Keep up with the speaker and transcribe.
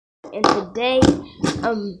and today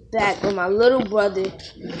I'm back with my little brother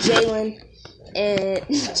Jalen and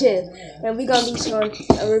Tiff, and we're gonna be showing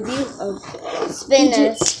a review of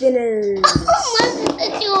Fidget spinners.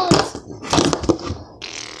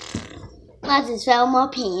 I just fell in my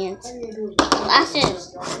pants.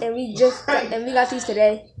 And we got these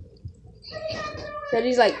today. So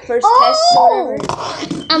these like first tests or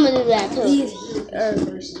whatever. I'm gonna do that too. These are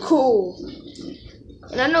cool.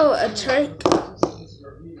 And I know a trick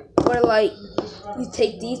where like you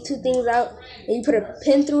take these two things out and you put a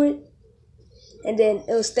pin through it, and then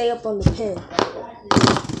it'll stay up on the pin.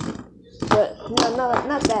 But no,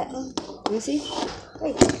 not that. Let me see.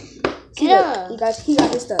 Wait. Yeah. He got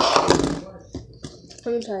his stuff.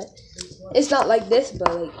 Let me try it. It's not like this, but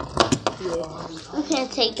like, yeah. You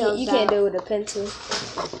can't take those You can't do it with a pencil.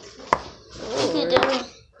 You can do it.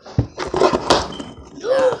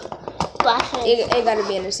 It gotta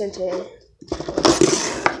be in the center.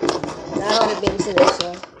 No, I don't want to be in the center, so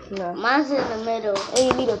no. Mine's in the middle. And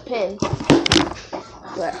you need a pen.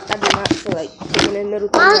 But I do not feel like taking a little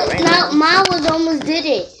thing right now. Mine was almost did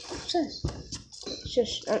it.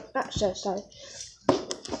 Shush. Not shush, sorry.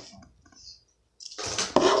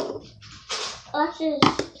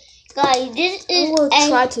 Guys, this is I will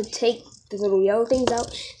try to take the little yellow things out,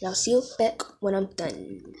 and I'll see you back when I'm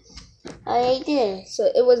done. I did. So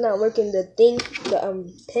it was not working. The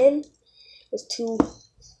pen was too,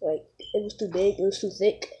 like, it was too big. It was too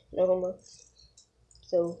thick. No homo.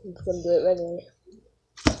 So I'm gonna do it regularly.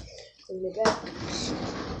 Bring it back.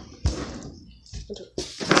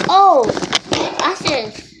 Oh, Let's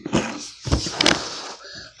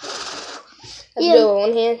do it with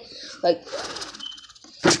one hand. Like,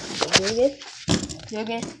 do it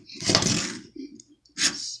again.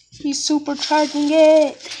 He's supercharging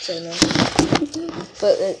it. So no.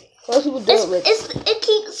 But most people do it with. It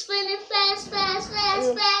keeps spinning fast.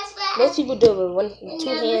 Most people do it with two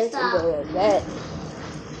hands and go like that.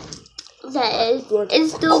 That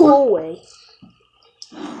is the cool way.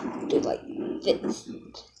 Do it like this.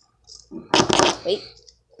 Wait.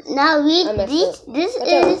 Now this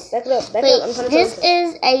is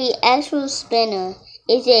a actual spinner.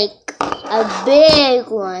 It's a big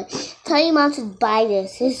one. Tell your mom to buy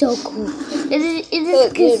this. It's so cool.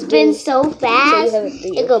 It can spin so fast. So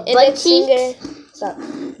it go butt cheeks. Stop.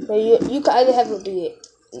 So you can either have it do your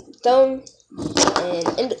thumb and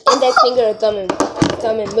index finger or thumb and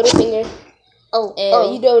middle finger.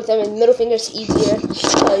 You do it with thumb and middle finger. It's easier.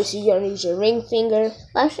 So you're gonna use your ring finger.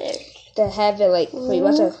 To have it like, wait,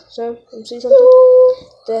 watch out. So, see something?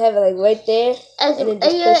 To have it like right there, and then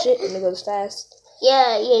just push it, and it goes fast.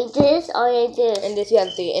 Yeah, this, this. And this, you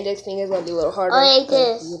have to, your index finger is going to be a little harder.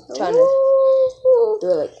 This. You're trying to do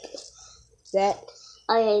it like that.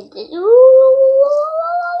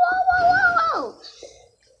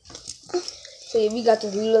 So yeah, we got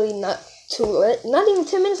this literally not even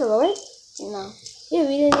 10 minutes ago, right? No. Yeah,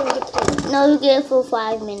 we didn't even get to it. No, you get it for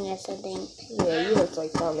 5 minutes, I think. Yeah, you have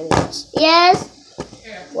like 5 minutes. Yes.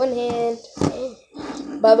 One hand.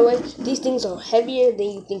 By the way, these things are heavier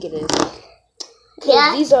than you think it is.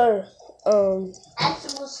 Yeah. These are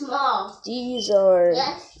actual small. These are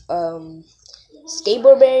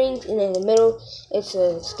skateboard bearings, and in the middle it's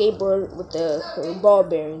a skateboard with the ball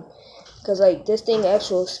bearing. Cause like this thing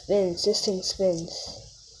actually spins. This thing spins.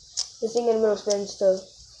 This thing in the middle spins too.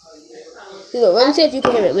 Look, let me see if you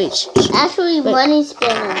can hear it. Wait. Actually, money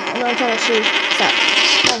spinner. I'm not trying to see. Stop.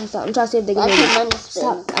 I'm trying to see if they can hear this.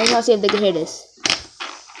 Stop. I'm trying to see if they can hear this.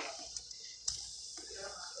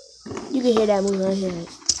 You can hear that moving right here.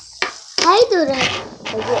 How you do that?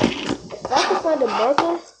 Okay. If I could find a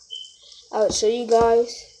marker, I would show you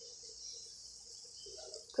guys.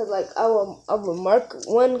 Cause like I will mark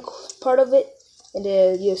one part of it, and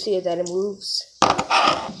then you'll see that it moves.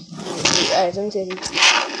 Alright, let me see.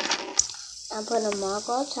 I put a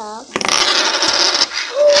marker on top.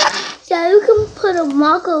 So you can put a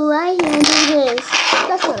marker right here and do this.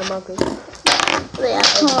 That's not a marker. Wait,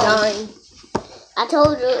 I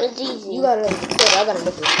told you it's easy. I got a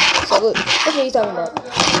nickel. So look, that's what you're talking about.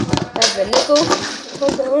 I have a nickel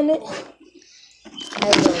on it. I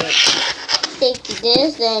have take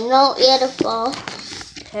this, then no air to fall.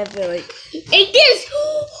 Have it like this.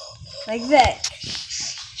 Like that.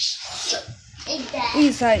 Like that.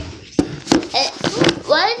 He's like.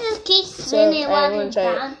 Why does it keep spinning while it's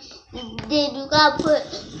down? Then you gotta put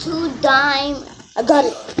 2 dimes. I got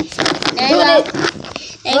it. Now you gotta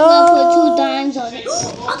put 2 dimes on it. I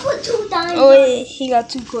put 2 dimes on it. He got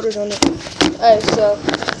 2 quarters on it. Alright, so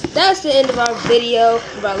that's the end of our video,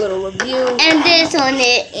 of our little review. And this on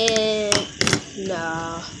it. And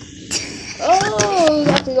nah. Oh, we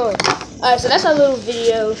got to go. Alright, so that's our little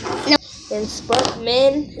video. No. And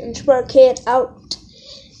Sparkman and Sparkhead out.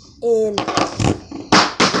 And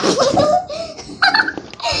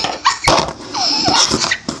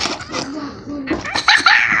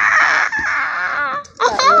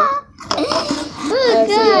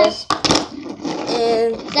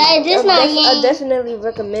I definitely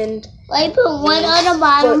recommend. Like put one on the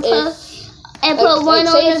bottom and put one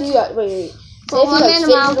on the wait. Put one on the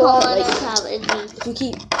bottom, put one like, on top. If you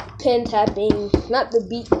keep pen tapping, not the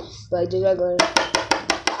beat, but the regular,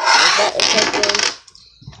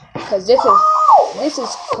 because this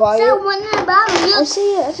is quiet. So one on the bottom. I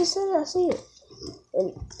see it. I just said it. I see it.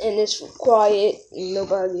 And it's quiet. And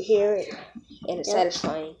nobody hear it, and it's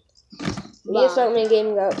satisfying. Me and Sparkman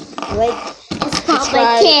Gaming out. Like,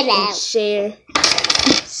 subscribe, and share.